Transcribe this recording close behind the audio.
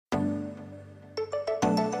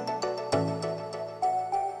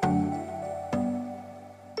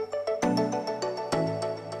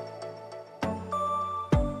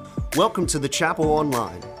Welcome to the Chapel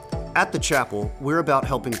Online. At the Chapel, we're about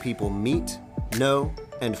helping people meet, know,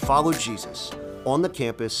 and follow Jesus on the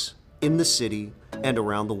campus, in the city, and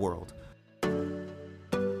around the world.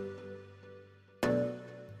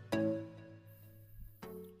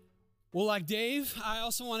 Well, like Dave, I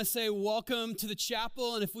also want to say welcome to the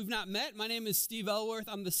Chapel. And if we've not met, my name is Steve Elworth.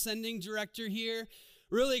 I'm the sending director here.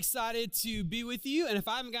 Really excited to be with you. And if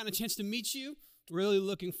I haven't gotten a chance to meet you, really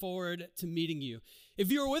looking forward to meeting you. If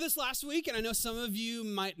you were with us last week, and I know some of you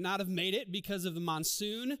might not have made it because of the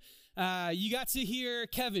monsoon, you got to hear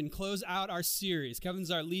Kevin close out our series. Kevin's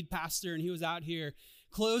our lead pastor, and he was out here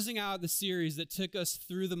closing out the series that took us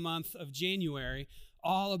through the month of January,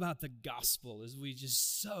 all about the gospel as we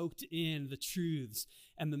just soaked in the truths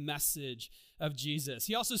and the message of Jesus.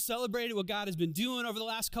 He also celebrated what God has been doing over the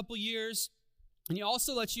last couple years, and he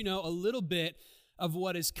also let you know a little bit of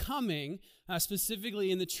what is coming,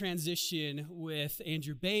 specifically in the transition with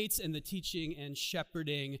Andrew Bates and the teaching and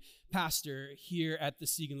shepherding pastor here at the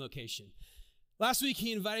Siegen location. Last week,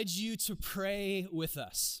 he invited you to pray with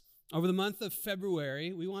us. Over the month of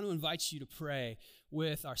February, we want to invite you to pray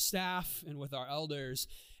with our staff and with our elders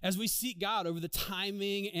as we seek God over the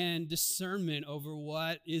timing and discernment over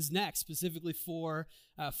what is next, specifically for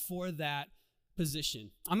that position.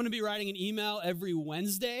 I'm going to be writing an email every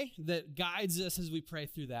Wednesday that guides us as we pray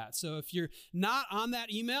through that. So if you're not on that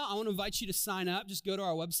email, I want to invite you to sign up. Just go to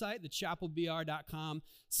our website,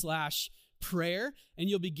 thechapelbr.com/prayer, and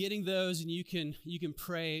you'll be getting those, and you can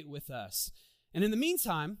pray with us. And in the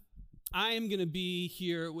meantime, I am going to be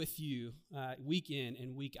here with you week in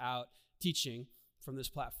and week out teaching from this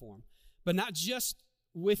platform. But not just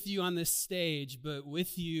with you on this stage, but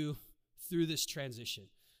with you through this transition.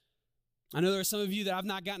 I know there are some of you that I've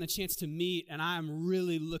not gotten a chance to meet, and I'm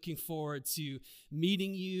really looking forward to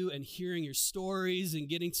meeting you and hearing your stories and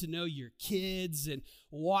getting to know your kids and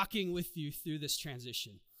walking with you through this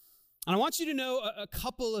transition. And I want you to know a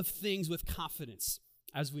couple of things with confidence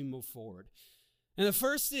as we move forward. And the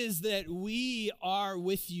first is that we are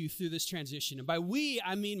with you through this transition. And by we,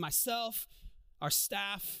 I mean myself, our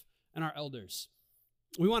staff, and our elders.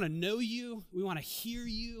 We want to know you. We want to hear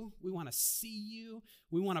you. We want to see you.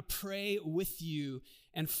 We want to pray with you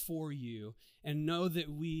and for you and know that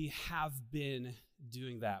we have been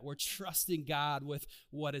doing that. We're trusting God with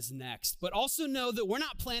what is next, but also know that we're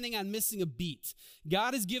not planning on missing a beat.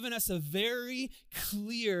 God has given us a very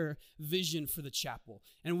clear vision for the chapel,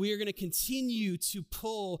 and we are going to continue to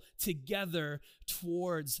pull together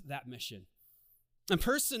towards that mission. And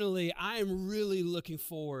personally, I am really looking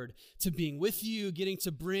forward to being with you, getting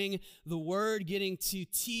to bring the word, getting to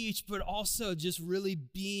teach, but also just really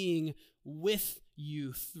being with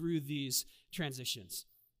you through these transitions.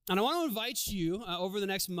 And I want to invite you over the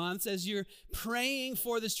next months, as you're praying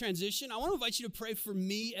for this transition, I want to invite you to pray for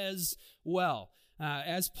me as well.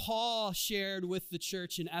 As Paul shared with the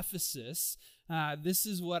church in Ephesus, this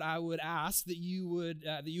is what I would ask that you would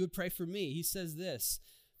pray for me. He says this: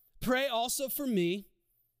 "Pray also for me,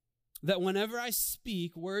 that whenever I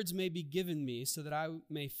speak, words may be given me, so that I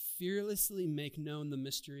may fearlessly make known the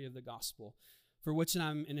mystery of the gospel, for which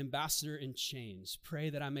I'm an ambassador in chains.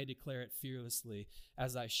 Pray that I may declare it fearlessly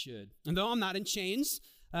as I should." And though I'm not in chains,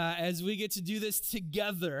 as we get to do this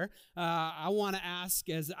together, I want to ask,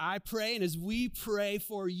 as I pray and as we pray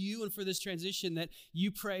for you and for this transition, that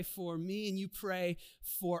you pray for me and you pray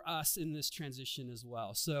for us in this transition as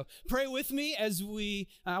well. So pray with me as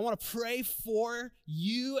I want to pray for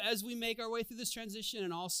you as we make our way through this transition,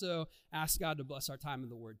 and also ask God to bless our time in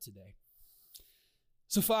the Word today.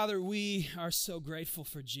 So, Father, we are so grateful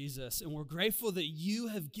for Jesus, and we're grateful that you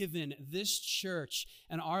have given this church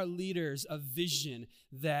and our leaders a vision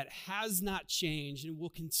that has not changed and will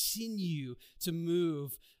continue to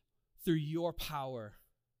move through your power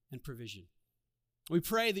and provision. We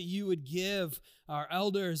pray that you would give our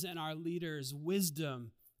elders and our leaders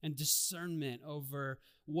wisdom and discernment over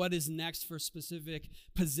what is next for specific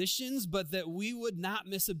positions, but that we would not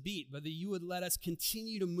miss a beat, but that you would let us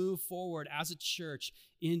continue to move forward as a church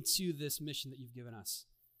into this mission that you've given us.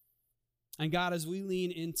 And God, as we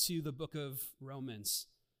lean into the book of Romans,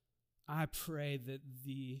 I pray that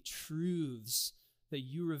the truths that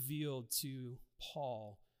you revealed to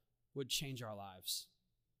Paul would change our lives.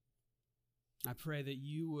 I pray that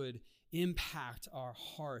you would impact our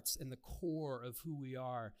hearts and the core of who we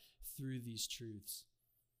are through these truths.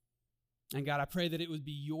 And God, I pray that it would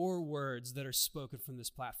be your words that are spoken from this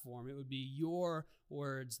platform. It would be your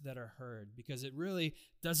words that are heard, because it really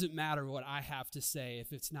doesn't matter what I have to say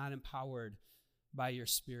if it's not empowered by your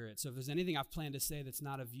Spirit. So if there's anything I've planned to say that's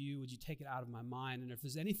not of you, would you take it out of my mind? And if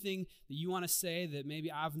there's anything that you want to say that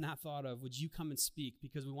maybe I've not thought of, would you come and speak?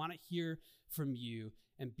 Because we want to hear from you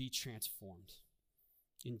and be transformed.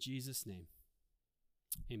 In Jesus' name,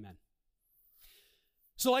 amen.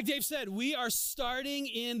 So like Dave said, we are starting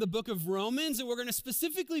in the book of Romans, and we're going to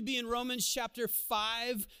specifically be in Romans chapter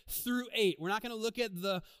 5 through 8. We're not going to look at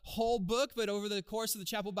the whole book, but over the course of the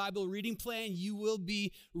Chapel Bible reading plan, you will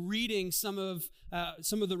be reading some of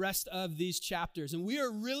the rest of these chapters. And we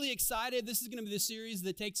are really excited. This is going to be the series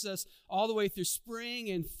that takes us all the way through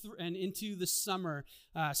spring and into the summer.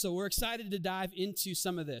 So we're excited to dive into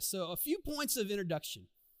some of this. So a few points of introduction.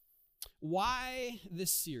 Why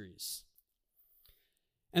this series?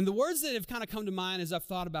 And the words that have kind of come to mind as I've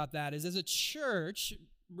thought about that is, as a church,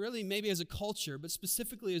 really maybe as a culture, but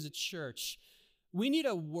specifically as a church, we need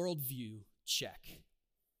a worldview check.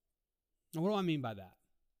 Now, what do I mean by that?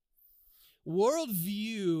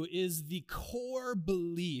 Worldview is the core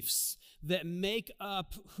beliefs that make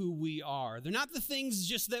up who we are. They're not the things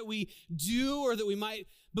just that we do or that we might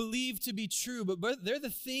believe to be true, but they're the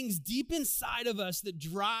things deep inside of us that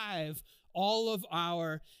drive all of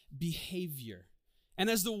our behavior. And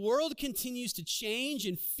as the world continues to change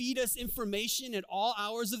and feed us information at all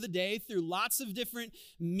hours of the day through lots of different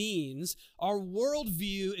means, our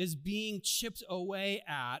worldview is being chipped away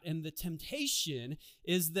at. And the temptation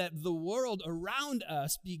is that the world around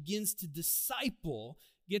us begins to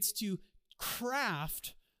gets to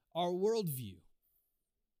craft our worldview.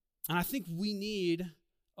 And I think we need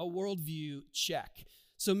a worldview check.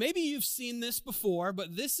 So maybe you've seen this before,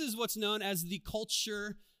 but this is what's known as the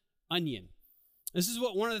culture onion. This is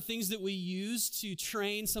one of the things that we use to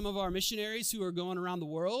train some of our missionaries who are going around the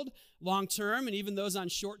world long term and even those on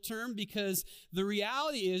short term, because the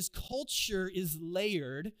reality is culture is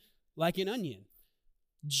layered like an onion.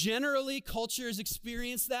 Generally, cultures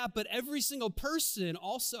experience that, but every single person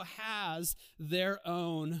also has their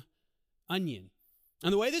own onion.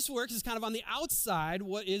 And the way this works is kind of on the outside,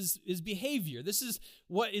 what is behavior. This is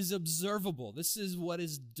what is observable. This is what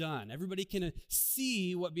is done. Everybody can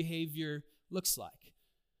see what behavior looks like.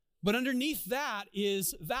 But underneath that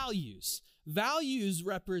is values. Values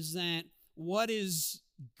represent what is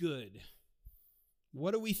good.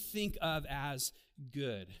 What do we think of as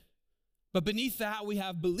good? But beneath that, we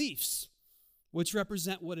have beliefs, which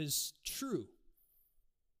represent what is true.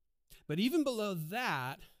 But even below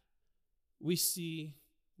that, we see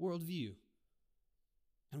worldview.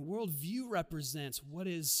 And worldview represents what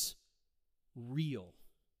is real.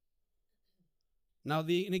 Now,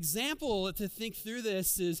 an example to think through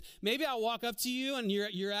this is maybe I'll walk up to you and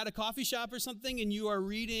you're at a coffee shop or something and you are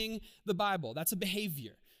reading the Bible. That's a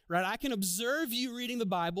behavior, right? I can observe you reading the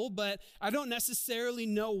Bible, but I don't necessarily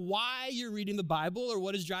know why you're reading the Bible or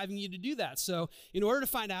what is driving you to do that. So in order to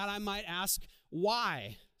find out, I might ask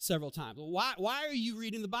why several times. Why are you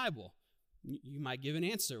reading the Bible? You might give an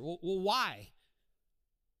answer. Well, why?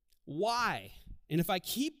 Why? And if I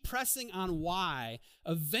keep pressing on why,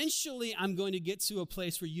 eventually I'm going to get to a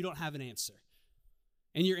place where you don't have an answer.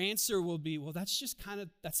 And your answer will be, well,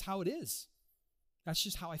 that's how it is. That's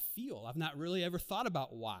just how I feel. I've not really ever thought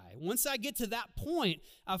about why. Once I get to that point,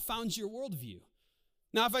 I've found your worldview.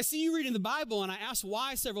 Now, if I see you reading the Bible and I ask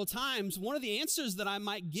why several times, one of the answers that I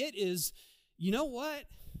might get is, you know what?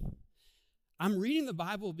 I'm reading the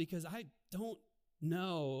Bible because I don't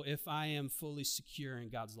know if I am fully secure in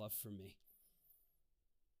God's love for me.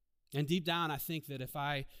 And deep down, I think that if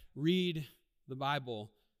I read the Bible,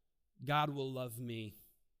 God will love me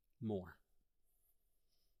more.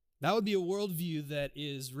 That would be a worldview that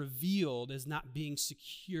is revealed as not being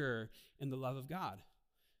secure in the love of God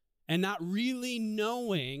and not really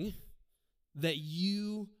knowing that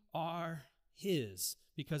you are His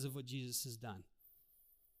because of what Jesus has done.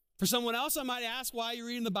 For someone else, I might ask why you're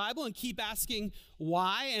reading the Bible and keep asking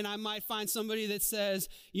why, and I might find somebody that says,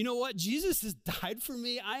 you know what, Jesus has died for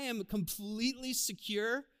me. I am completely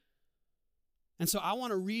secure, and so I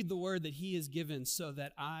want to read the word that He has given so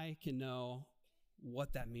that I can know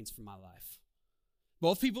what that means for my life.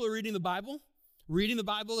 Both people are reading the Bible. Reading the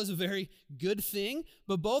Bible is a very good thing,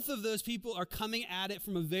 but both of those people are coming at it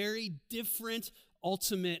from a very different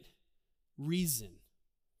ultimate reason.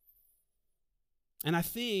 And I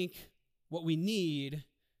think what we need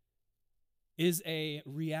is a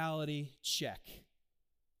reality check,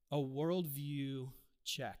 a worldview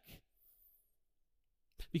check.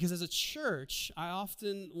 Because as a church, I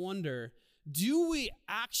often wonder, do we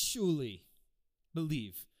actually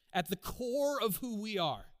believe at the core of who we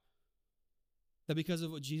are that because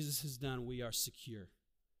of what Jesus has done, we are secure?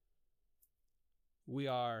 We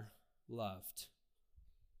are loved.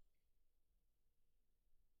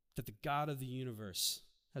 that the God of the universe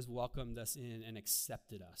has welcomed us in and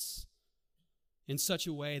accepted us in such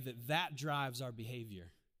a way that that drives our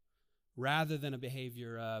behavior, rather than a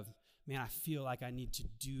behavior of, man, I feel like I need to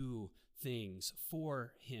do things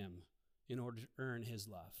for him in order to earn his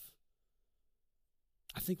love.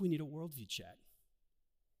 I think we need a worldview check.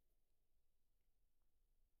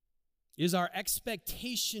 Is our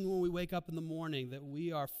expectation when we wake up in the morning that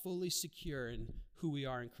we are fully secure in who we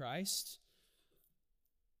are in Christ?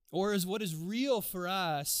 Or is what is real for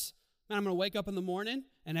us, man, I'm going to wake up in the morning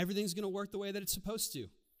and everything's going to work the way that it's supposed to.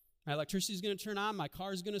 My electricity is going to turn on, my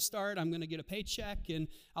car is going to start, I'm going to get a paycheck, and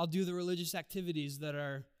I'll do the religious activities that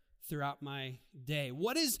are throughout my day.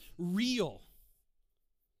 What is real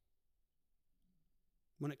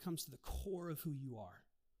when it comes to the core of who you are?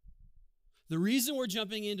 The reason we're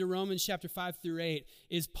jumping into Romans chapter 5 through 8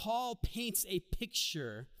 is Paul paints a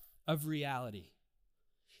picture of reality.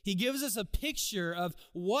 He gives us a picture of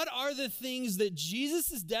what are the things that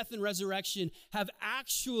Jesus' death and resurrection have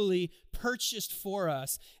actually purchased for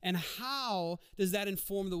us, and how does that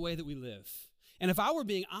inform the way that we live? And if I were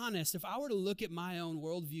being honest, if I were to look at my own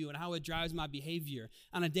worldview and how it drives my behavior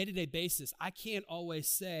on a day-to-day basis, I can't always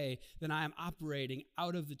say that I am operating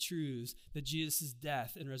out of the truths that Jesus'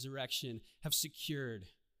 death and resurrection have secured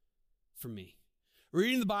for me.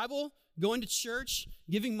 Reading the Bible, going to church,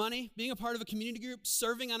 giving money, being a part of a community group,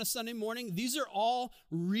 serving on a Sunday morning, these are all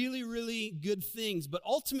really, really good things. But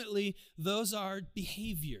ultimately, those are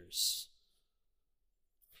behaviors.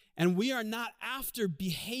 And we are not after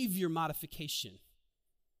behavior modification.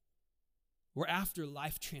 We're after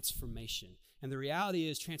life transformation. And the reality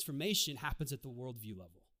is transformation happens at the worldview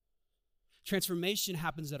level. Transformation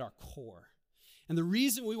happens at our core. And the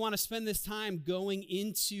reason we want to spend this time going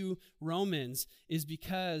into Romans is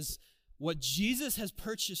because what Jesus has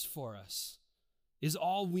purchased for us is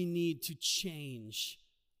all we need to change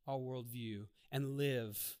our worldview and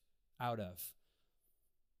live out of.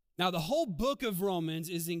 Now, the whole book of Romans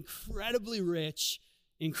is incredibly rich,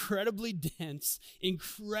 incredibly dense,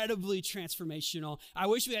 incredibly transformational. I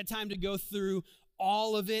wish we had time to go through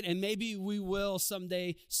all of it, and maybe we will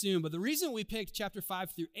someday soon. But the reason we picked chapter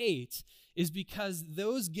 5 through 8 is because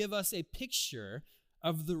those give us a picture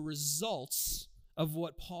of the results of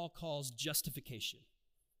what Paul calls justification.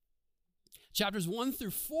 Chapters 1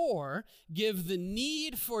 through 4 give the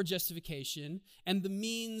need for justification and the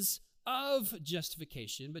means of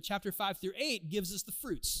justification, but chapter 5 through 8 gives us the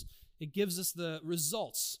fruits. It gives us the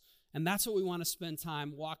results, and that's what we want to spend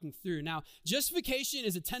time walking through. Now, justification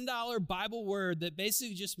is a $10 Bible word that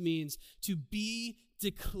basically just means to be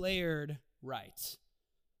declared right.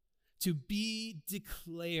 To be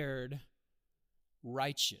declared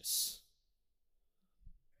righteous.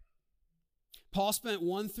 Paul spent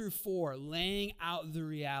 1 through 4 laying out the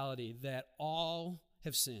reality that all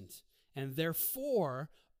have sinned, and therefore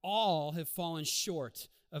all have fallen short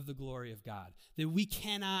of the glory of God, that we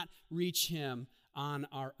cannot reach him on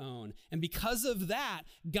our own. And because of that,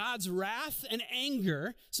 God's wrath and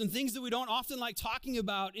anger, some things that we don't often like talking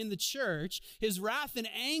about in the church, his wrath and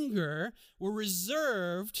anger were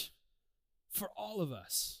reserved for all of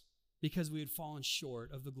us because we had fallen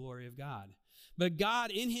short of the glory of God. But God,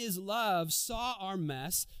 in his love, saw our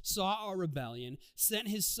mess, saw our rebellion, sent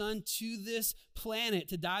his son to this planet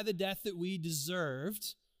to die the death that we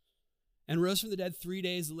deserved, and rose from the dead 3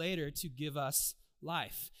 days later to give us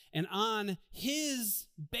life. And on his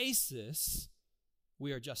basis,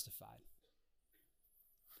 we are justified.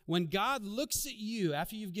 When God looks at you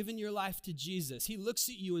after you've given your life to Jesus, he looks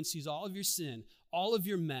at you and sees all of your sin, all of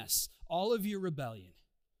your mess, all of your rebellion.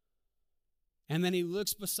 And then he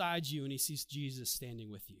looks beside you and he sees Jesus standing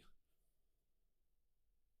with you.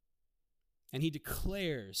 And he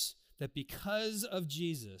declares that because of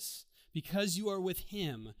Jesus, because you are with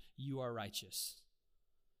him, you are righteous.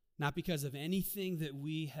 Not because of anything that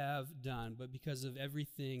we have done, but because of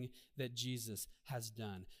everything that Jesus has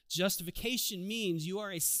done. Justification means you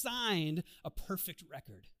are assigned a perfect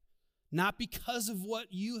record. Not because of what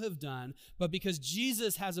you have done, but because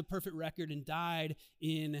Jesus has a perfect record and died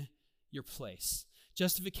in your place.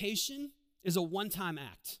 Justification is a one-time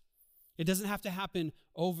act. It doesn't have to happen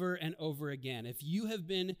over and over again. If you have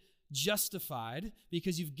been justified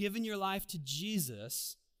because you've given your life to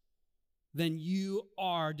Jesus, then you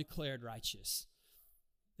are declared righteous.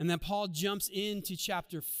 And then Paul jumps into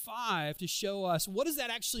chapter 5 to show us, what does that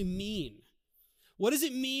actually mean? What does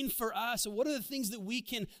it mean for us? What are the things that we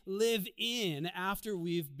can live in after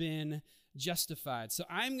we've been justified? So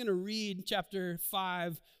I'm going to read chapter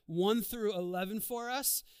 5, 1 through 11 for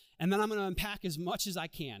us, and then I'm going to unpack as much as I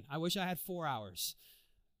can. I wish I had 4 hours.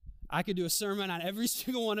 I could do a sermon on every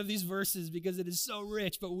single one of these verses because it is so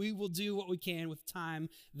rich, but we will do what we can with time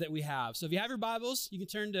that we have. So if you have your Bibles, you can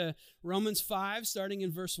turn to Romans 5, starting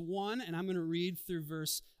in verse 1, and I'm going to read through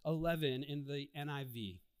verse 11 in the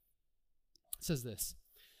NIV. It says this,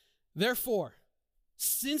 "Therefore,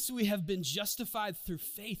 since we have been justified through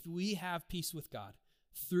faith, we have peace with God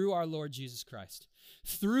through our Lord Jesus Christ,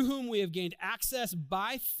 through whom we have gained access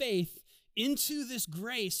by faith into this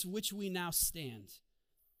grace which we now stand.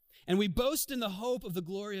 And we boast in the hope of the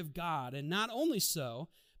glory of God. And not only so,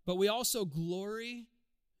 but we also glory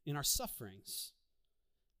in our sufferings,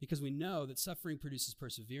 because we know that suffering produces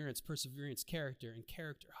perseverance, perseverance, character, and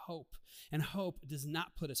character, hope. And hope does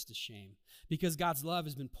not put us to shame, because God's love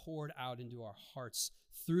has been poured out into our hearts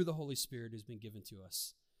through the Holy Spirit who's been given to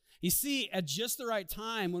us. You see, at just the right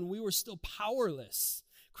time, when we were still powerless,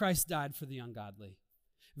 Christ died for the ungodly.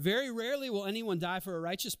 Very rarely will anyone die for a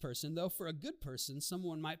righteous person, though for a good person,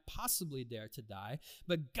 someone might possibly dare to die.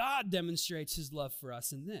 But God demonstrates his love for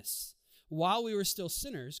us in this: while we were still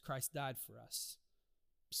sinners, Christ died for us.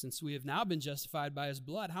 Since we have now been justified by his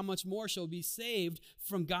blood, how much more shall we be saved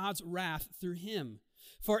from God's wrath through him?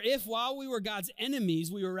 For if while we were God's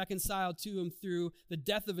enemies, we were reconciled to him through the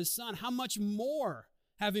death of his son, how much more,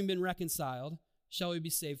 having been reconciled, shall we be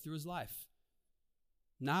saved through his life?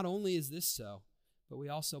 Not only is this so, but we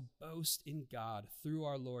also boast in God through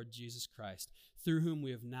our Lord Jesus Christ, through whom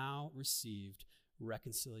we have now received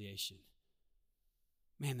reconciliation."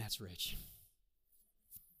 Man, that's rich.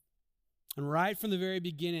 And right from the very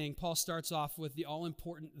beginning, Paul starts off with the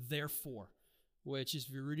all-important therefore, which is,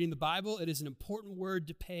 if you're reading the Bible, it is an important word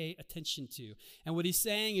to pay attention to. And what he's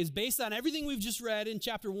saying is, based on everything we've just read in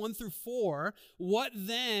chapter 1 through 4, what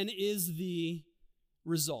then is the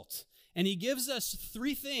result? And he gives us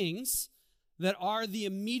three things that are the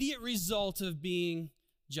immediate result of being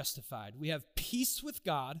justified. We have peace with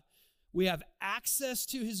God, we have access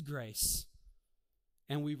to his grace,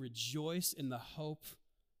 and we rejoice in the hope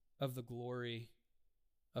of the glory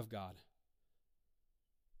of God.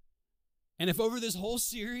 And if over this whole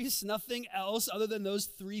series, nothing else other than those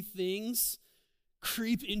three things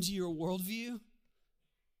creep into your worldview,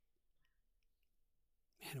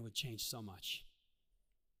 man, it would change so much.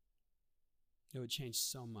 It would change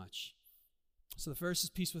so much. So the first is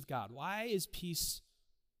peace with God. Why is peace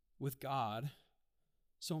with God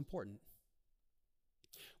so important?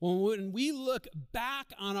 Well, when we look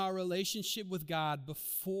back on our relationship with God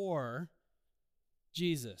before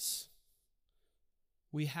Jesus,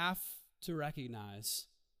 we have to recognize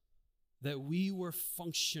that we were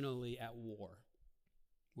functionally at war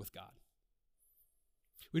with God.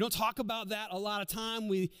 We don't talk about that a lot of time.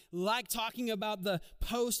 We like talking about the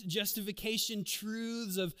post-justification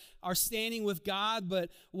truths of our standing with God, but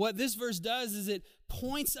what this verse does is it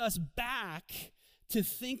points us back to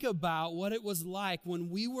think about what it was like when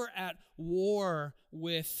we were at war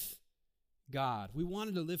with God. We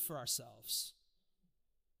wanted to live for ourselves.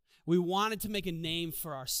 We wanted to make a name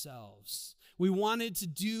for ourselves. We wanted to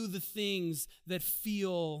do the things that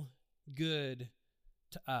feel good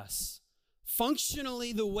to us.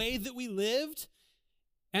 Functionally, the way that we lived,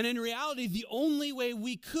 and in reality, the only way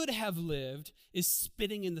we could have lived is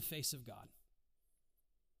spitting in the face of God.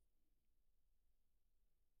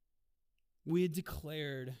 We had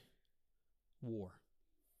declared war.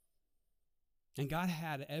 And God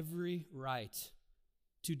had every right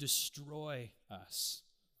to destroy us.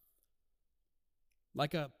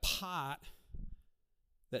 Like a pot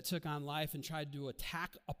that took on life and tried to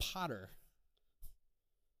attack a potter,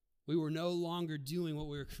 we were no longer doing what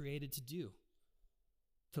we were created to do,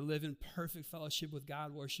 to live in perfect fellowship with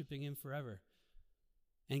God, worshiping him forever.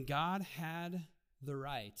 And God had the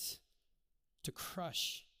right to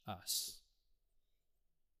crush us.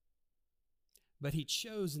 But he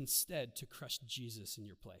chose instead to crush Jesus in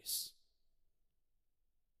your place.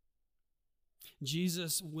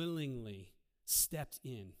 Jesus willingly stepped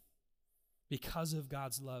in because of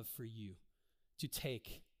God's love for you to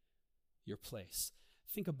take your place.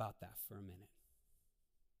 Think about that for a minute.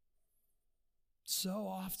 So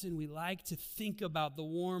often we like to think about the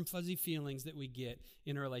warm, fuzzy feelings that we get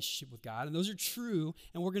in a relationship with God, and those are true,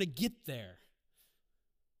 and we're going to get there.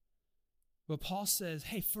 But Paul says,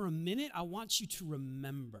 hey, for a minute, I want you to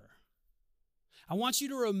remember. I want you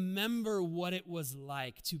to remember what it was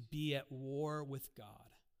like to be at war with God.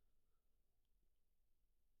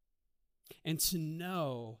 And to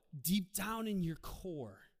know deep down in your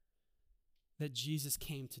core that Jesus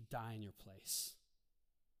came to die in your place.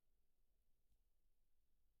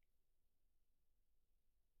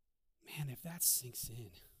 Man, if that sinks in,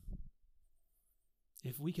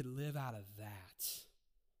 if we could live out of that,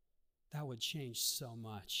 that would change so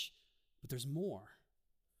much But there's more.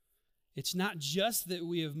 It's not just that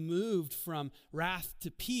we have moved from wrath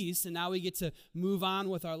to peace and now we get to move on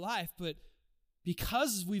with our life, but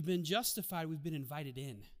because we've been justified, we've been invited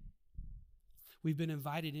in. We've been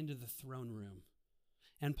invited into the throne room.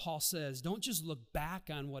 And Paul says, don't just look back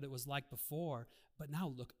on what it was like before, but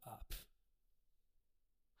now look up.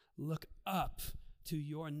 Look up to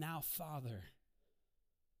your now Father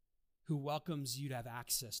who welcomes you to have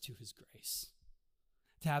access to his grace,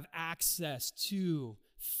 to have access to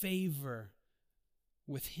favor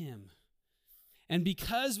with him. And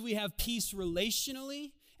because we have peace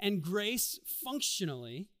relationally and grace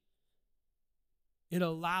functionally, it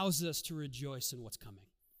allows us to rejoice in what's coming.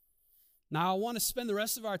 Now, I want to spend the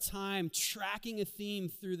rest of our time tracking a theme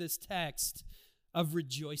through this text of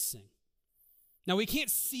rejoicing. Now, we can't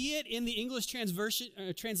see it in the English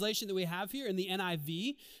translation that we have here in the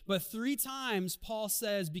NIV, but 3 times Paul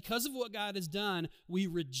says, because of what God has done, we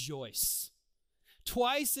rejoice.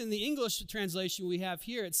 Twice in the English translation we have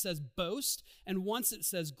here, it says boast, and once it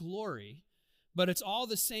says glory, but it's all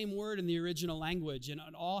the same word in the original language, and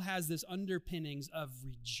it all has this underpinnings of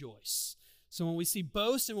rejoice. So when we see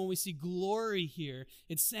boast and when we see glory here,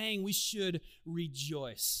 it's saying we should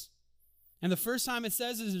rejoice. And the first time it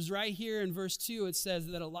says this is right here in verse 2. It says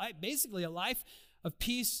that a life of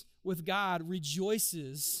peace with God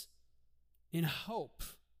rejoices in hope.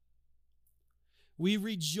 We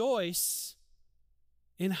rejoice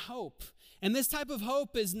in hope. And this type of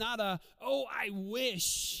hope is not I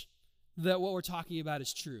wish that what we're talking about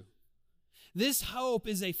is true. This hope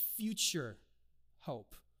is a future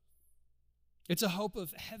hope. It's a hope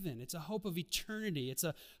of heaven. It's a hope of eternity. It's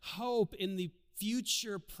a hope in the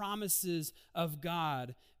future promises of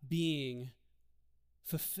God being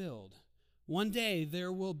fulfilled. One day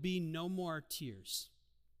there will be no more tears.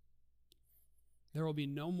 There will be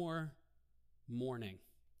no more mourning.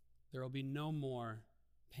 There will be no more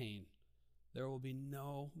pain. There will be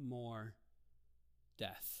no more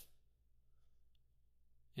death.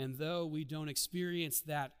 And though we don't experience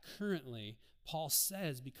that currently, Paul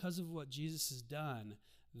says because of what Jesus has done,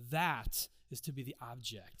 that is to be the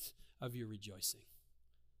object of your rejoicing.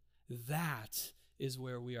 That is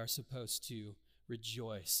where we are supposed to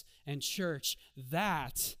rejoice. And church,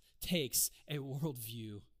 that takes a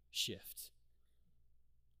worldview shift.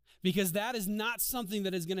 Because that is not something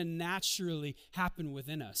that is going to naturally happen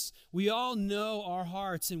within us. We all know our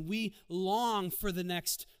hearts and we long for the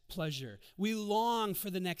next pleasure. We long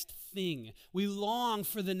for the next thing. We long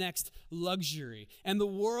for the next luxury. And the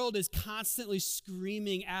world is constantly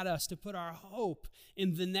screaming at us to put our hope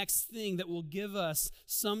in the next thing that will give us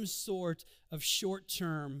some sort of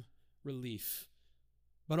short-term relief.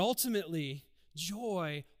 But ultimately,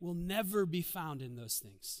 joy will never be found in those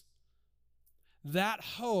things. That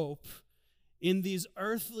hope in these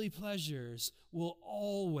earthly pleasures will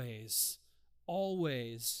always,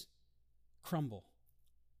 always crumble.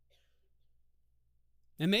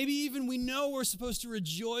 And maybe even we know we're supposed to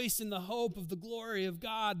rejoice in the hope of the glory of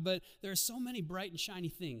God, but there are so many bright and shiny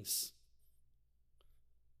things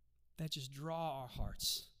that just draw our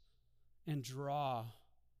hearts and draw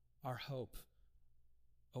our hope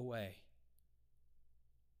away.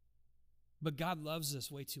 But God loves us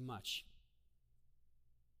way too much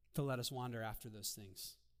to let us wander after those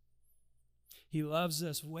things. He loves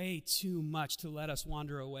us way too much to let us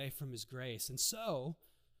wander away from his grace. And so,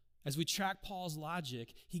 as we track Paul's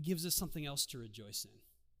logic, he gives us something else to rejoice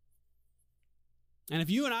in. And if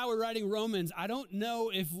you and I were writing Romans, I don't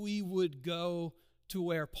know if we would go to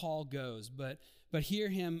where Paul goes, but hear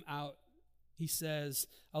him out. He says,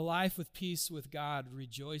 a life with peace with God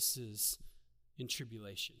rejoices in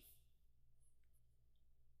tribulation.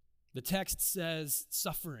 The text says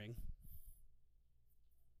suffering,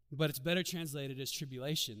 but it's better translated as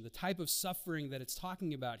tribulation. The type of suffering that it's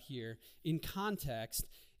talking about here in context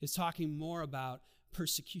is talking more about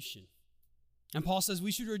persecution. And Paul says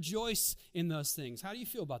we should rejoice in those things. How do you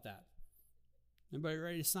feel about that? Anybody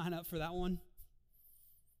ready to sign up for that one?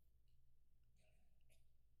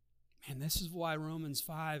 Man, this is why Romans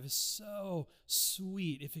 5 is so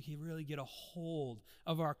sweet if it can really get a hold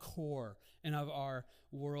of our core and of our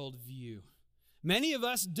worldview. Many of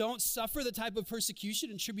us don't suffer the type of persecution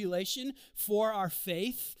and tribulation for our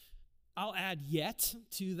faith. I'll add yet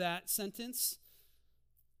to that sentence.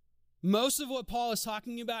 Most of what Paul is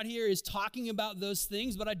talking about here is talking about those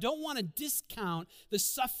things, but I don't want to discount the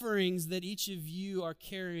sufferings that each of you are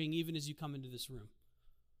carrying even as you come into this room.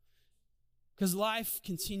 Because life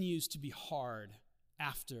continues to be hard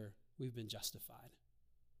after we've been justified.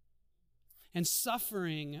 And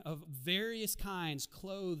suffering of various kinds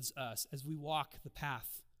clothes us as we walk the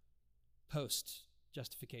path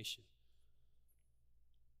post-justification.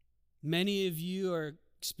 Many of you are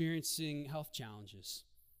experiencing health challenges,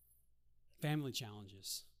 family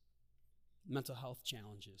challenges, mental health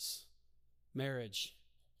challenges, marriage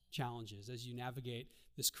challenges as you navigate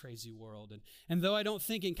this crazy world. And though I don't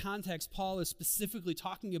think in context Paul is specifically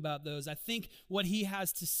talking about those, I think what he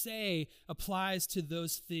has to say applies to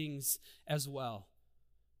those things as well.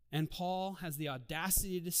 And Paul has the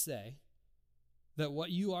audacity to say that what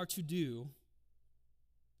you are to do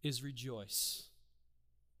is rejoice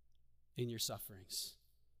in your sufferings.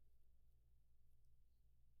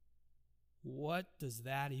 What does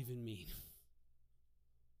that even mean?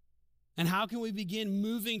 And how can we begin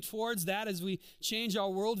moving towards that as we change our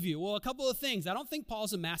worldview? Well, a couple of things. I don't think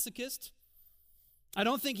Paul's a masochist. I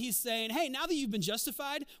don't think he's saying, hey, now that you've been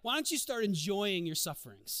justified, why don't you start enjoying your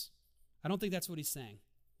sufferings? I don't think that's what he's saying.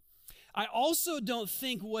 I also don't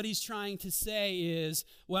think what he's trying to say is,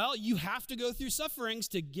 well, you have to go through sufferings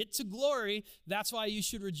to get to glory. That's why you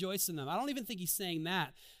should rejoice in them. I don't even think he's saying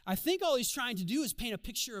that. I think all he's trying to do is paint a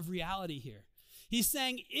picture of reality here. He's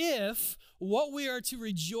saying if what we are to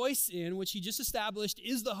rejoice in, which he just established,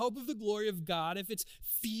 is the hope of the glory of God, if it's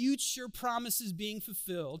future promises being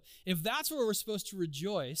fulfilled, if that's where we're supposed to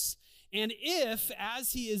rejoice, and if,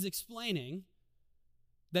 as he is explaining,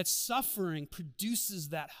 that suffering produces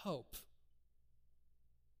that hope,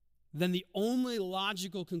 then the only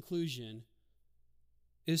logical conclusion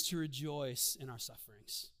is to rejoice in our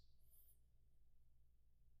sufferings.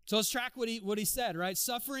 So let's track what he said, right?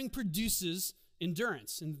 Suffering produces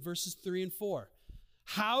endurance in verses 3 and 4.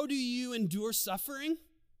 How do you endure suffering?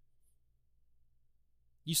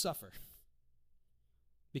 You suffer.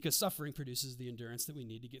 Because suffering produces the endurance that we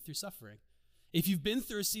need to get through suffering. If you've been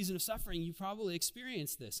through a season of suffering, you've probably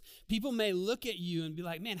experienced this. People may look at you and be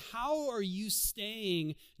like, man, how are you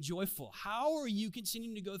staying joyful? How are you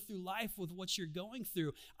continuing to go through life with what you're going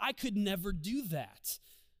through? I could never do that.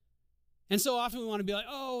 And so often we want to be like,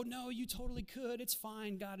 oh, no, you totally could. It's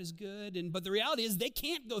fine. God is good. But the reality is they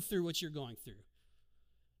can't go through what you're going through.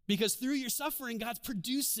 Because through your suffering, God's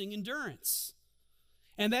producing endurance.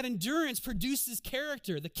 And that endurance produces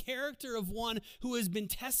character, the character of one who has been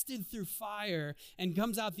tested through fire and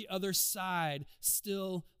comes out the other side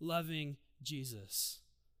still loving Jesus.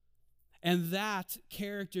 And that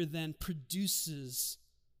character then produces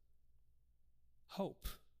hope.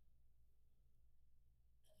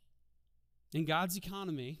 In God's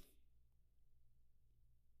economy,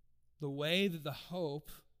 the way that the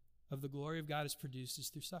hope of the glory of God is produced is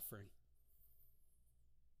through suffering.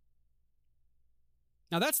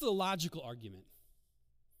 Now, that's the logical argument.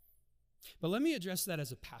 But let me address that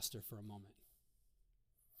as a pastor for a moment.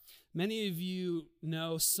 Many of you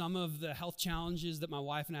know some of the health challenges that my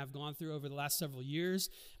wife and I have gone through over the last several years.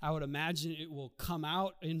 I would imagine it will come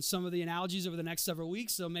out in some of the analogies over the next several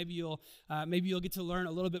weeks, so maybe you'll get to learn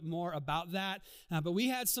a little bit more about that. But we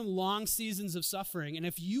had some long seasons of suffering, and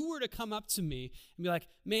if you were to come up to me and be like,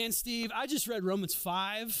 man, Steve, I just read Romans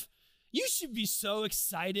 5. You should be so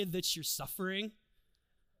excited that you're suffering.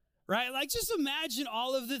 Right? Like, just imagine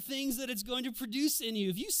all of the things that it's going to produce in you.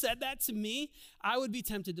 If you said that to me, I would be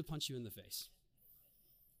tempted to punch you in the face.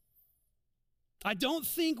 I don't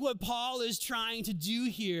think what Paul is trying to do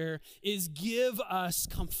here is give us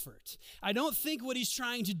comfort. I don't think what he's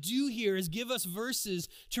trying to do here is give us verses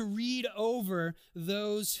to read over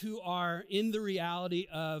those who are in the reality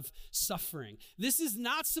of suffering. This is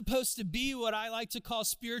not supposed to be what I like to call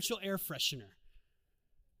spiritual air freshener.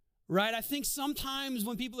 Right? I think sometimes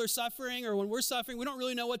when people are suffering or when we're suffering, we don't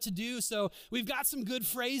really know what to do. So we've got some good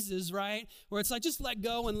phrases, right? Where it's like, just let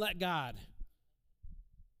go and let God.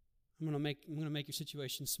 I'm going to make your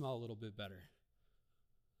situation smell a little bit better.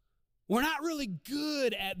 We're not really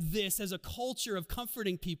good at this as a culture of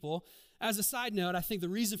comforting people. As a side note, I think the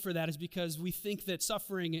reason for that is because we think that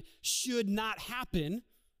suffering should not happen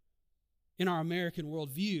in our American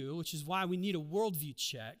worldview, which is why we need a worldview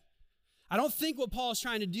check. I don't think what Paul is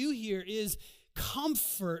trying to do here is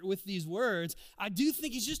comfort with these words. I do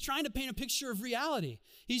think he's just trying to paint a picture of reality.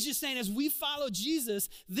 He's just saying, as we follow Jesus,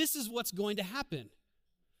 this is what's going to happen.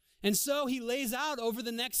 And so he lays out over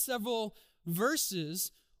the next several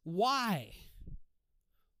verses, why?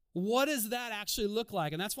 What does that actually look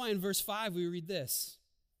like? And that's why in verse 5 we read this.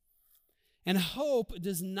 And hope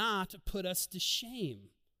does not put us to shame,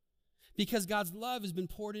 because God's love has been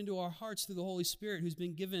poured into our hearts through the Holy Spirit who's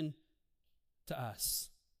been given to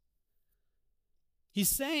us. He's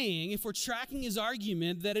saying, if we're tracking his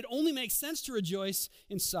argument, that it only makes sense to rejoice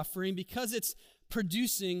in suffering because it's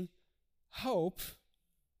producing hope,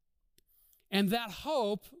 and that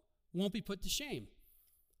hope won't be put to shame.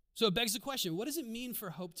 So it begs the question, what does it mean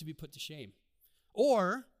for hope to be put to shame?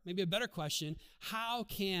 Or, maybe a better question, how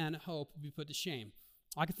can hope be put to shame?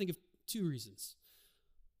 I can think of two reasons.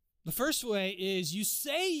 The first way is you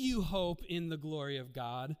say you hope in the glory of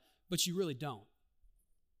God, but you really don't.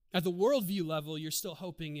 At the worldview level, you're still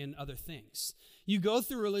hoping in other things. You go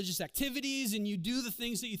through religious activities and you do the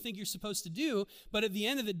things that you think you're supposed to do, but at the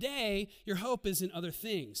end of the day, your hope is in other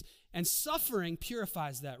things. And suffering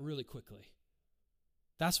purifies that really quickly.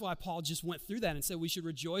 That's why Paul just went through that and said we should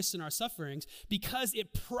rejoice in our sufferings, because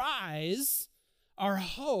it pries our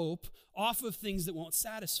hope off of things that won't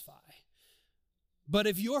satisfy. But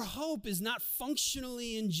if your hope is not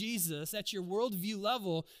functionally in Jesus at your worldview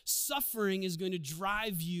level, suffering is going to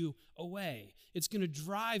drive you away. It's going to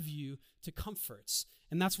drive you to comforts.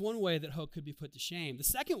 And that's one way that hope could be put to shame. The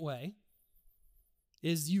second way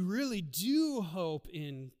is you really do hope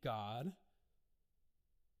in God,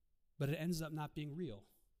 but it ends up not being real.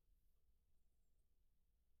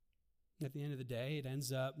 At the end of the day, it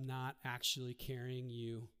ends up not actually carrying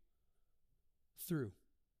you through.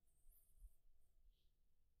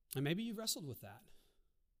 And maybe you've wrestled with that.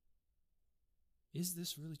 Is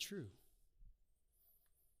this really true?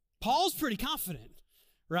 Paul's pretty confident,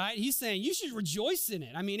 right? He's saying you should rejoice in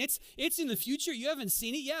it. I mean, it's in the future. You haven't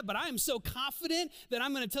seen it yet, but I am so confident that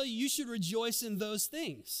I'm going to tell you should rejoice in those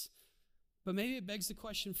things. But maybe it begs the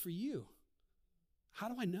question for you. How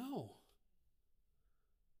do I know?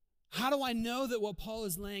 How do I know that what Paul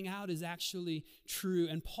is laying out is actually true?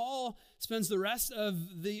 And Paul spends the rest of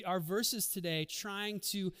our verses today trying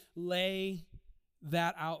to lay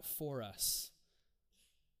that out for us.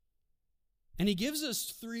 And he gives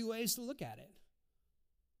us three ways to look at it.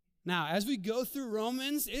 Now, as we go through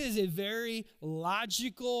Romans, it is a very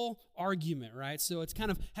logical argument, right? So it's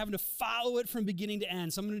kind of having to follow it from beginning to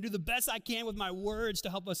end. So I'm going to do the best I can with my words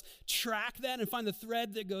to help us track that and find the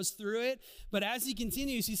thread that goes through it. But as he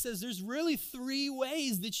continues, he says there's really three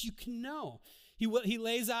ways that you can know. He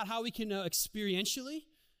lays out how we can know experientially,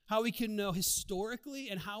 how we can know historically,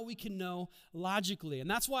 and how we can know logically. And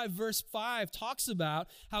that's why verse 5 talks about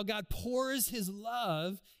how God pours his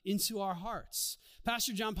love into our hearts.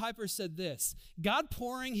 Pastor John Piper said this: God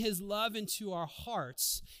pouring his love into our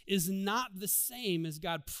hearts is not the same as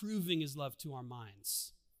God proving his love to our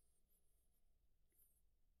minds.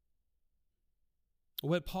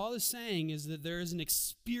 What Paul is saying is that there is an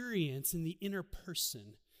experience in the inner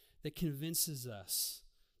person that convinces us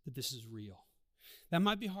that this is real. That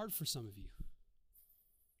might be hard for some of you.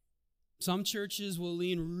 Some churches will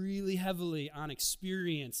lean really heavily on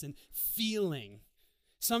experience and feeling.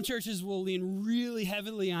 Some churches will lean really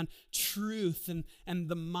heavily on truth and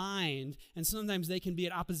the mind, and sometimes they can be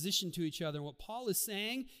at opposition to each other. And what Paul is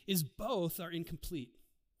saying is both are incomplete.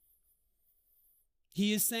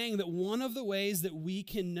 He is saying that one of the ways that we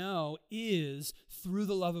can know is through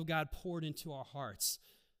the love of God poured into our hearts.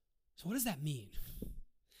 So what does that mean?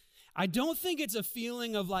 I don't think it's a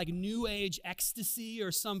feeling of like new age ecstasy or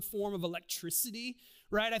some form of electricity,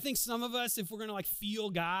 right? I think some of us, if we're going to like feel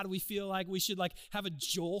God, we feel like we should like have a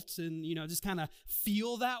jolt and, just kind of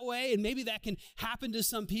feel that way. And maybe that can happen to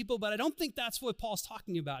some people, but I don't think that's what Paul's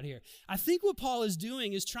talking about here. I think what Paul is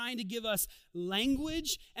doing is trying to give us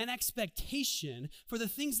language and expectation for the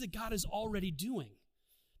things that God is already doing,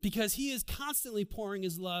 because he is constantly pouring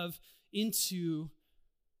his love into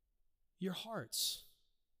your hearts.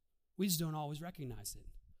 We just don't always recognize it.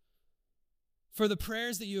 For the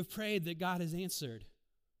prayers that you have prayed that God has answered,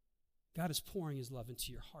 God is pouring his love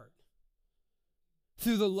into your heart.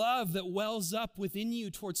 Through the love that wells up within you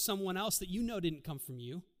towards someone else that you know didn't come from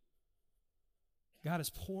you, God is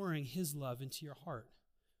pouring his love into your heart.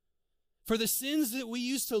 For the sins that we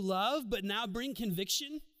used to love but now bring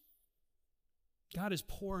conviction, God is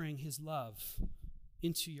pouring his love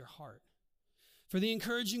into your heart. For the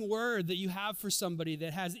encouraging word that you have for somebody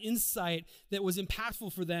that has insight that was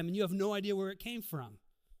impactful for them and you have no idea where it came from,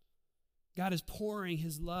 God is pouring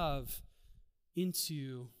his love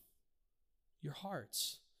into your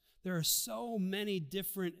hearts. There are so many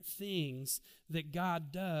different things that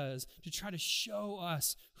God does to try to show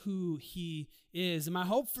us who he is. And my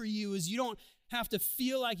hope for you is you don't have to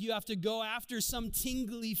feel like you have to go after some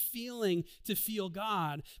tingly feeling to feel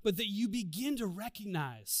God, but that you begin to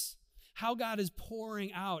recognize how God is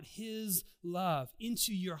pouring out his love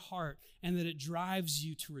into your heart and that it drives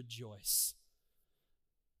you to rejoice.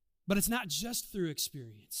 But it's not just through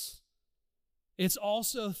experience. It's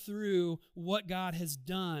also through what God has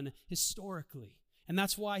done historically. And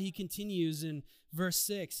that's why he continues in verse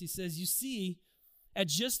 6. He says, you see, at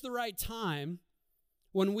just the right time,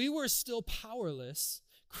 when we were still powerless,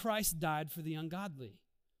 Christ died for the ungodly.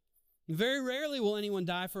 Very rarely will anyone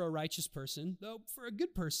die for a righteous person, though for a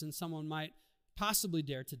good person, someone might possibly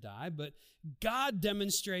dare to die, but God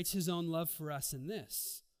demonstrates his own love for us in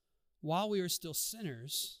this. While we are still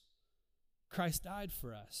sinners, Christ died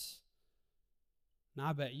for us. Now,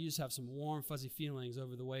 I bet you just have some warm, fuzzy feelings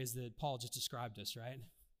over the ways that Paul just described us, right?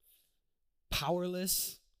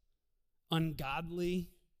 Powerless, ungodly,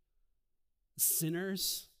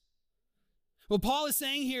 sinners. What Paul is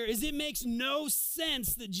saying here is it makes no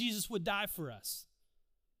sense that Jesus would die for us.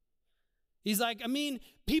 He's like,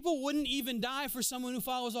 people wouldn't even die for someone who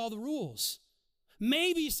follows all the rules.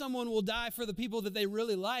 Maybe someone will die for the people that they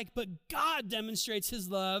really like, but God demonstrates his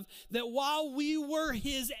love that while we were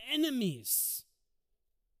his enemies,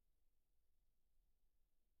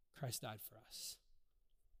 Christ died for us.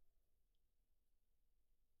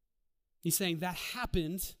 He's saying that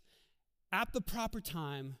happened at the proper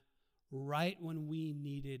time, right when we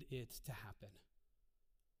needed it to happen.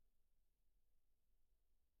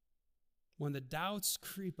 When the doubts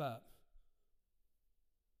creep up,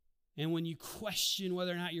 and when you question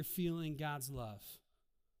whether or not you're feeling God's love,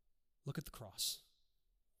 look at the cross.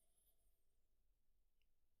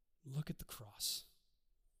 Look at the cross.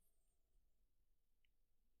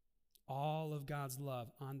 All of God's love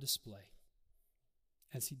on display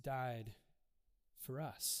as he died for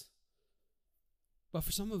us. But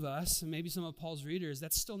for some of us, and maybe some of Paul's readers,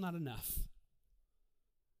 that's still not enough.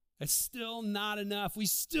 It's still not enough. We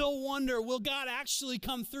still wonder, will God actually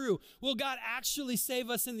come through? Will God actually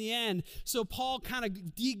save us in the end? So Paul kind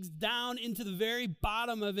of digs down into the very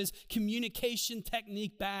bottom of his communication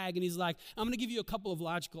technique bag, and he's like, I'm going to give you a couple of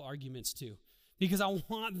logical arguments too, because I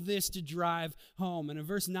want this to drive home. And in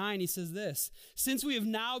verse 9, he says this, since we have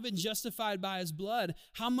now been justified by his blood,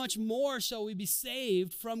 how much more shall we be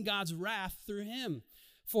saved from God's wrath through him?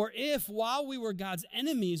 For if, while we were God's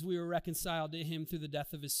enemies, we were reconciled to him through the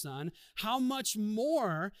death of his son, how much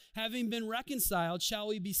more, having been reconciled, shall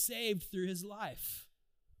we be saved through his life?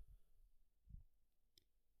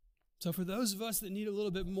 So for those of us that need a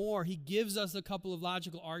little bit more, he gives us a couple of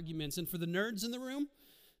logical arguments. And for the nerds in the room,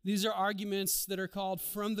 these are arguments that are called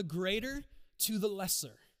from the greater to the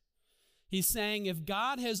lesser. He's saying if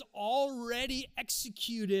God has already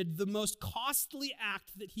executed the most costly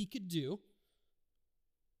act that he could do,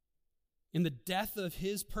 in the death of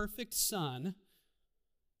his perfect son,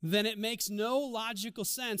 then it makes no logical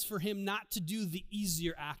sense for him not to do the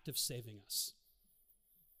easier act of saving us.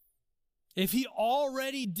 If he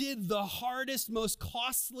already did the hardest, most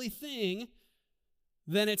costly thing,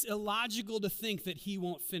 then it's illogical to think that he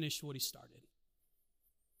won't finish what he started.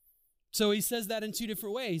 So he says that in two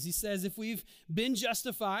different ways. He says, if we've been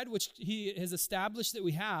justified, which he has established that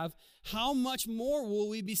we have, how much more will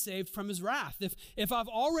we be saved from his wrath? If I've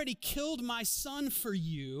already killed my son for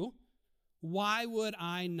you, why would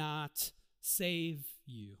I not save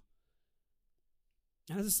you?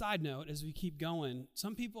 And as a side note, as we keep going,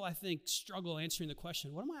 some people, I think, struggle answering the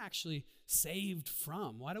question, what am I actually saved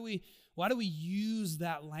from? Why do we use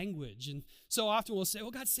that language? And so often we'll say,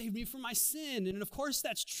 well, God saved me from my sin. And of course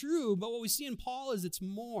that's true, but what we see in Paul is it's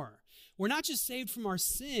more. We're not just saved from our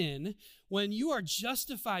sin. When you are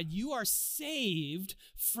justified, you are saved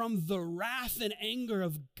from the wrath and anger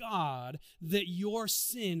of God that your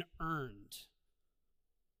sin earned.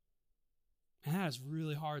 And that is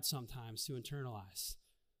really hard sometimes to internalize.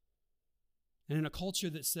 And in a culture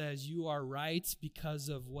that says you are right because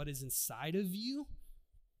of what is inside of you,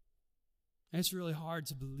 it's really hard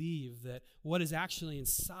to believe that what is actually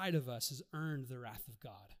inside of us has earned the wrath of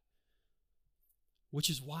God. Which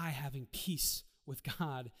is why having peace with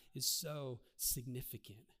God is so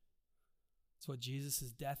significant. It's what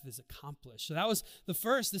Jesus' death has accomplished. So that was the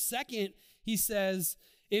first. The second, he says,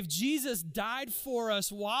 if Jesus died for us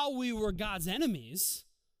while we were God's enemies,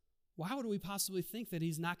 why would we possibly think that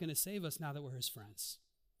he's not going to save us now that we're his friends?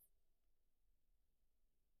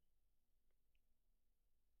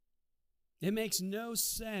 It makes no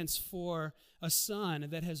sense for a son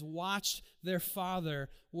that has watched their father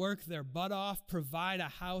work their butt off, provide a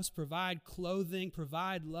house, provide clothing,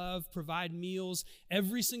 provide love, provide meals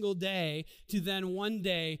every single day, to then one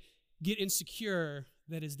day get insecure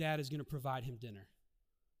that his dad is going to provide him dinner.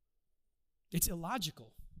 It's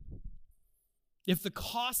illogical. If the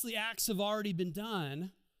costly acts have already been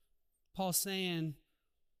done, Paul's saying,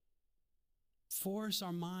 force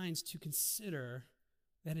our minds to consider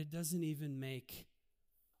that it doesn't even make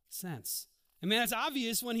sense. I mean, that's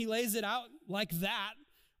obvious when he lays it out like that,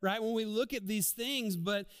 right? When we look at these things,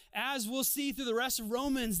 but as we'll see through the rest of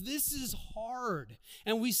Romans, this is hard.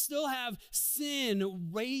 And we still have sin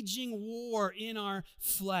raging war in our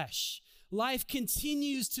flesh. Life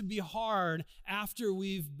continues to be hard after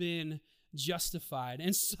we've been justified.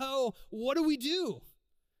 And so, what do we do?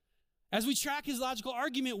 As we track his logical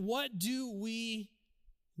argument, what do? We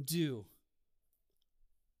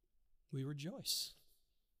rejoice.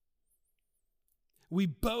 We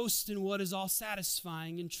boast in what is all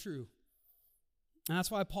satisfying and true. And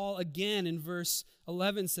that's why Paul again in verse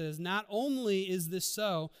 11 says, not only is this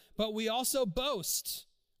so, but we also boast,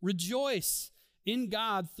 rejoice in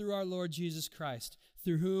God through our Lord Jesus Christ,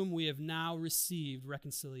 through whom we have now received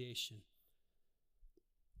reconciliation.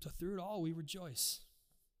 So through it all, we rejoice.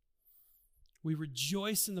 We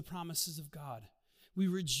rejoice in the promises of God. We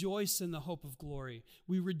rejoice in the hope of glory.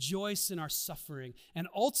 We rejoice in our suffering. And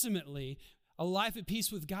ultimately, a life at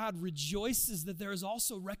peace with God rejoices that there is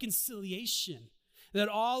also reconciliation, that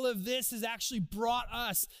all of this has actually brought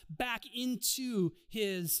us back into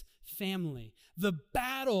his family. The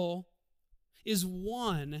battle is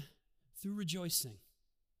won through rejoicing.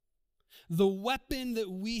 The weapon that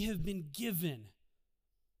we have been given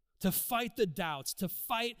to fight the doubts, to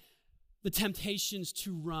fight the temptations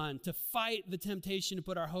to run, to fight the temptation to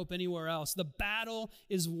put our hope anywhere else. The battle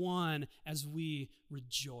is won as we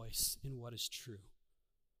rejoice in what is true.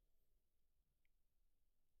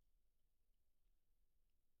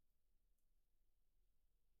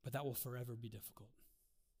 But that will forever be difficult.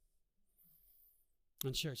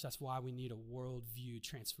 And church, that's why we need a worldview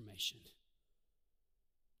transformation.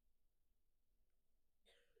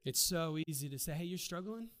 It's so easy to say, hey, you're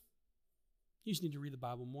struggling? You just need to read the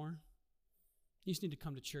Bible more. You just need to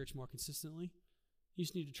come to church more consistently. You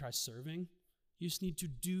just need to try serving. You just need to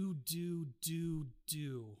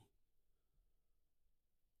do.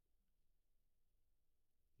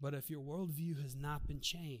 But if your worldview has not been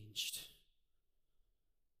changed,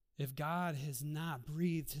 if God has not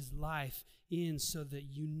breathed his life in so that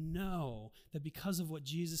you know that because of what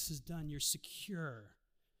Jesus has done, you're secure,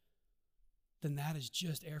 then that is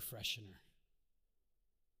just air freshener.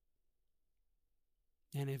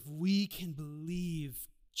 And if we can believe,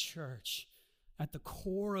 church, at the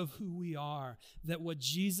core of who we are, that what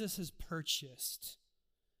Jesus has purchased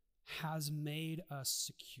has made us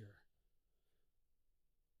secure,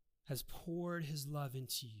 has poured his love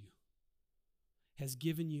into you, has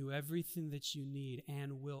given you everything that you need,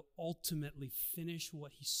 and will ultimately finish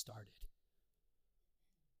what he started,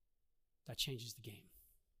 that changes the game.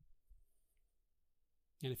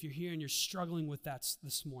 And if you're here and you're struggling with that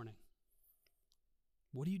this morning,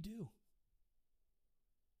 what do?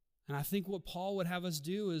 And I think what Paul would have us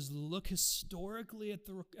do is look historically at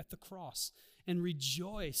the cross and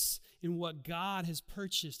rejoice in what God has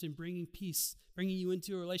purchased in bringing peace, bringing you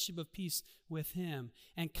into a relationship of peace with him,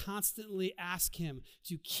 and constantly ask him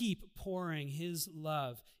to keep pouring his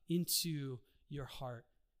love into your heart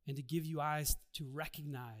and to give you eyes to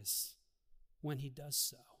recognize when he does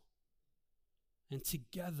so. And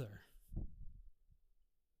together,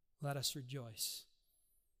 let us rejoice.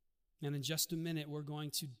 And in just a minute, we're going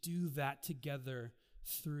to do that together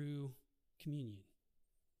through communion.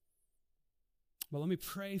 But let me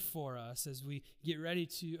pray for us as we get ready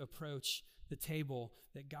to approach the table,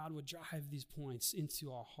 that God would drive these points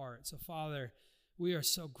into our hearts. So, Father, we are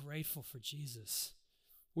so grateful for Jesus.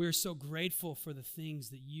 We are so grateful for the things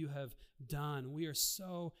that you have done. We are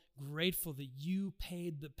so grateful that you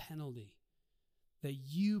paid the penalty, that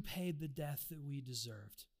you paid the death that we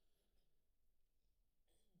deserved.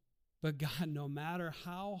 But God, no matter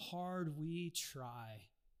how hard we try,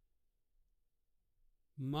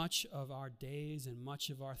 much of our days and much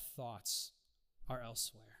of our thoughts are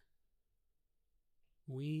elsewhere.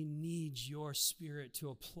 We need your Spirit to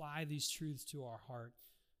apply these truths to our heart,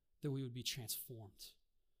 that we would be transformed.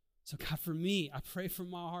 So God, for me, I pray from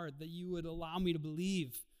my heart that you would allow me to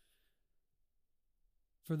believe.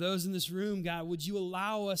 For those in this room, God, would you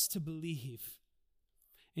allow us to believe?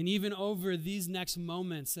 And even over these next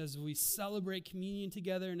moments, as we celebrate communion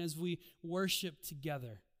together and as we worship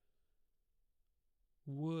together,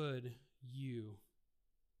 would you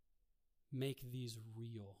make these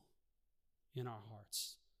real in our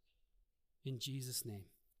hearts? In Jesus' name,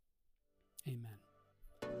 amen.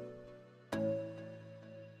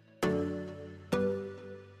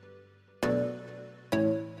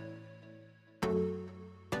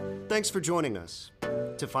 Thanks for joining us.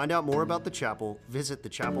 To find out more about the chapel, visit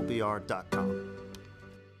thechapelbr.com.